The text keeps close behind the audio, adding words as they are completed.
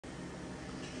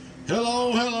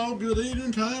Hello, good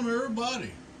evening time, everybody.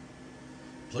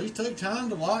 Please take time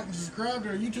to like and subscribe to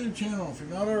our YouTube channel if you're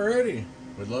not already.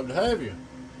 We'd love to have you.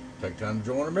 Take time to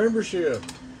join our membership.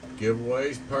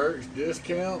 Giveaways, perks,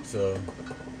 discounts.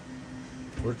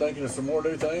 We're thinking of some more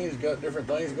new things. Got different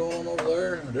things going on over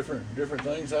there. Different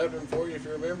things happening for you if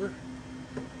you're a member.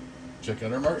 Check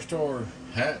out our merch store.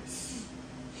 Hats,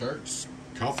 shirts,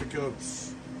 coffee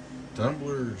cups,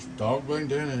 tumblers, dog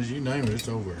bandanas, you name it, it's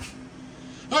over.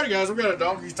 Alright guys, we've got a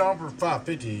Donkey Stomper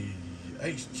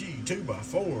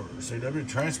 550V-HG-2X4 CW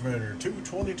transmitter,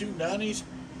 22290s,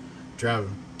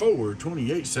 driving Ford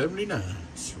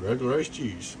 2879s, regular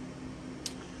HGs.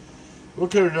 We'll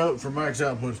cut it up for max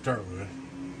output to start with.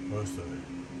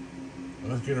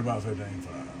 Let's get about 15.5.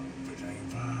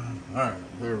 15.5. Alright,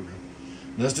 there we go.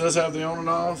 This does have the on and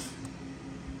off.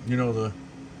 You know, the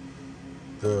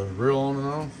real on and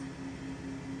off.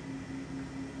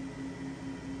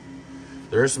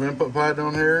 There is some input pipe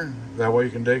on here. That way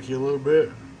you can deck key a little bit.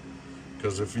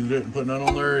 Because if you didn't put none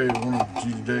on there, it wanted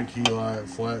you to deck key like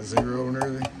flat 0 and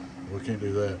everything. We can't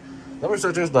do that. Let me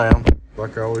set this down,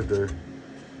 like I always do.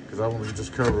 Because I want to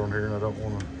just cover on here and I don't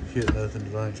want to hit nothing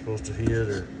that I ain't supposed to hit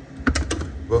or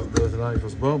bump nothing I ain't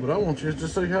supposed to bump. But I want you to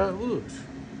see how it looks.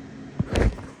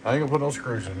 I ain't gonna put no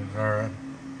screws in it, alright.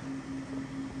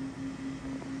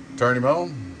 Turn him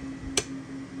on.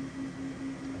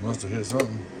 Must have hit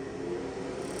something.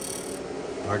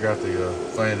 I got the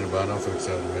fan in the bottom. I'll fix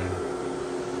that in a minute.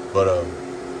 But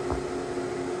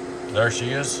there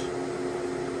she is.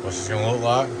 What she's gonna look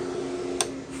like.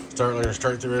 Start leading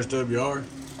straight through SWR.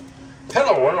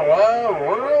 Hello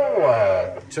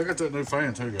worldwide. Check out that new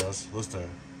fan too, guys. Listen to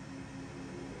it.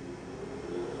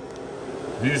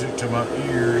 Music to my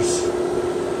ears.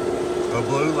 A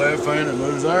blue LED fan that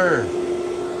moves air.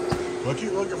 We'll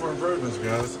keep looking for improvements,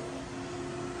 guys.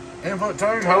 Input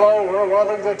tune. Hello worldwide.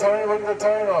 Look at that tune. Look at that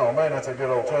tune. Oh man, that's a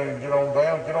good old tune. Get on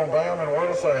down, and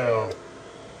world of sound.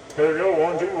 Here we go.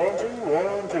 1, 2, 1, 2,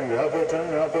 1, 2. Output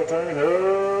tune, output tune.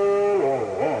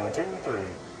 Oh, 1, 2, 3.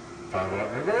 5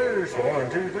 watt reverse. 1,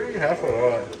 2, 3. Half a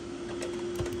watt.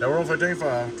 Now we're on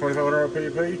 15.5. 2500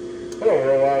 RPP. Hello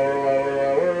worldwide.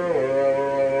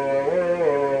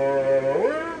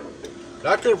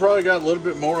 I could have probably got a little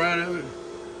bit more out of it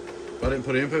if I didn't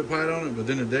put an input pipe on it, but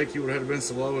then the deck would have been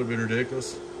so low, it would have been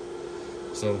ridiculous.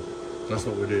 So that's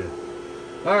what we did.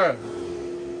 All right,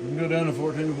 we can go down to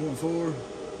 14.4,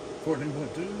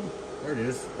 14.2. There it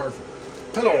is, perfect.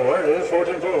 Hello, there it is,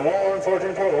 14.1,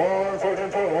 14.1,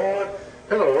 14.1.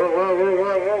 Hello,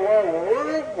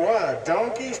 worldwide,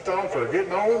 Donkey Stomper,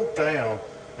 getting on down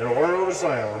in a world of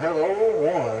sound. Hello,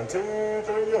 1, 2,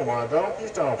 3, oh my Donkey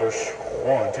Stomper.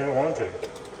 1, 2, 1, 2.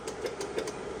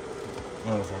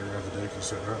 Motherfucker, got the deck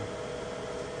set right.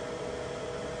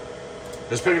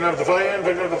 Just picking up the fan,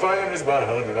 it's about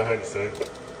 100, I hate to say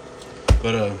it.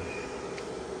 But,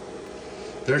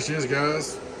 there she is,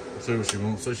 guys. Let's see what she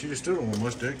wants. So she still don't want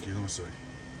much deck key, let me see.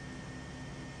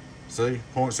 See,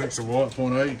 0.6 of watt,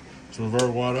 0.8, so we're very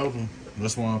wide open.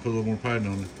 That's why I put a little more padding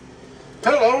on it.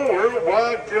 Hello,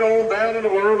 worldwide, get on down in the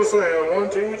world of sound. 1,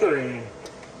 2, 3.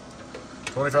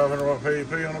 2500 watt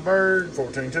PEP on the bird,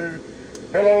 14.2.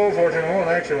 Hello, 14.1,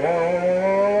 action 1,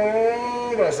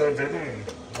 about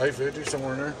 750, 850,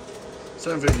 somewhere in there.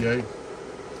 758.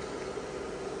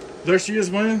 There she is,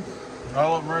 man.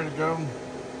 All of them ready to go.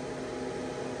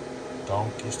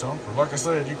 Donkey Stomper. Like I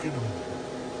said, you could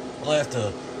have left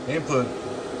the input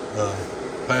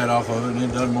pad off of it and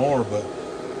it done more, but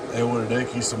it would have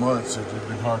decked you so much that it would have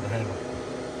been hard to handle.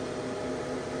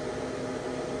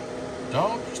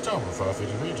 Donkey Stomper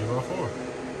 550V-HG-2X4.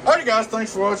 Alright guys,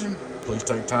 thanks for watching. Please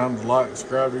take time to like and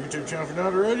subscribe to our YouTube channel if you're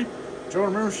not already. Join our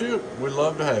membership. We'd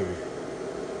love to have you.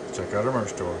 Check out our merch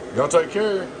store. Y'all take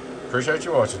care. Appreciate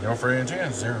you watching. Your friend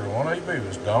 10018B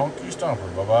was Donkey Stomper.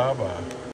 Bye-bye-bye.